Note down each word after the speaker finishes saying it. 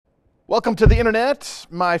Welcome to the internet,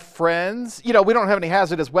 my friends. We don't have any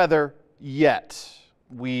hazardous weather yet.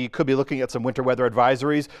 We could be looking at some winter weather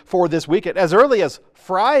advisories for this weekend as early as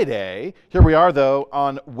Friday. Here we are, though,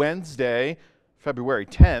 on Wednesday, February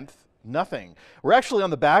 10th. Nothing. We're actually on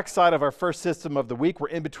the back side of our first system of the week. We're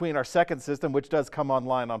in between our second system, which does come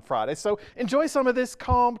online on Friday. So enjoy some of this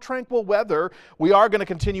calm, tranquil weather. We are going to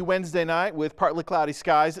continue Wednesday night with partly cloudy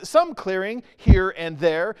skies, some clearing here and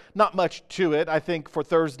there. Not much to it. I think for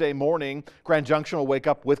Thursday morning, Grand Junction will wake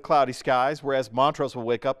up with cloudy skies, whereas Montrose will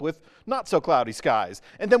wake up with not so cloudy skies.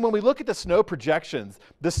 And then when we look at the snow projections,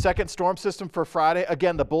 the second storm system for Friday,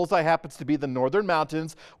 again, the bullseye happens to be the northern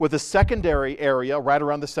mountains with a secondary area right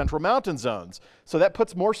around the central mountain zones. So that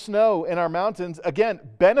puts more snow in our mountains. Again,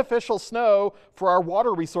 beneficial snow for our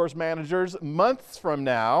water resource managers months from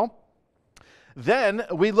now. Then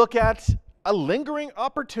we look at a lingering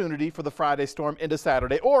opportunity for the Friday storm into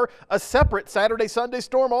Saturday, or a separate Saturday-Sunday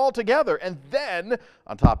storm altogether. And then,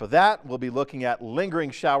 on top of that, we'll be looking at lingering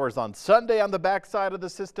showers on Sunday on the backside of the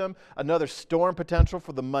system, another storm potential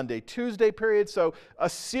for the Monday-Tuesday period. So a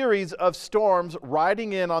series of storms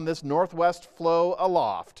riding in on this northwest flow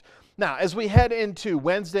aloft. Now, as we head into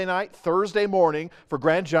Wednesday night, Thursday morning for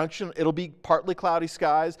Grand Junction, it'll be partly cloudy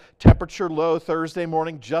skies, temperature low Thursday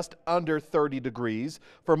morning, just under 30 degrees.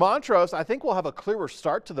 For Montrose, I think we'll have a clearer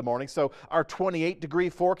start to the morning, so our 28-degree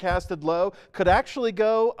forecasted low could actually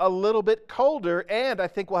go a little bit colder, and I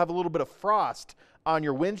think we'll have a little bit of frost on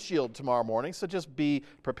your windshield tomorrow morning, so just be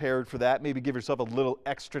prepared for that. Maybe give yourself a little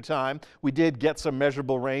extra time. We did get some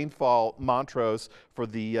measurable rainfall, Montrose, for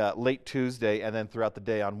the late Tuesday and then throughout the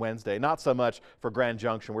day on Wednesday. Not so much for Grand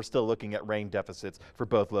Junction. We're still looking at rain deficits for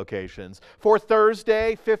both locations. For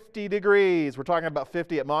Thursday, 50 degrees. We're talking about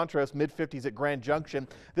 50 at Montrose, mid-50s at Grand Junction.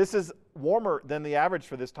 This is warmer than the average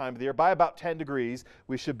for this time of the year by about 10 degrees.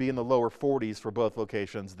 We should be in the lower 40s for both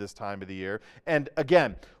locations this time of the year. And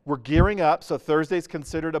again, we're gearing up, so Thursday's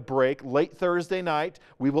considered a break. Late Thursday night,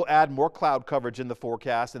 we will add more cloud coverage in the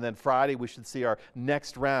forecast, and then Friday we should see our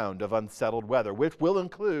next round of unsettled weather, which will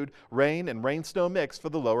include rain and rain-snow mix for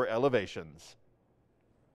the lower elevations.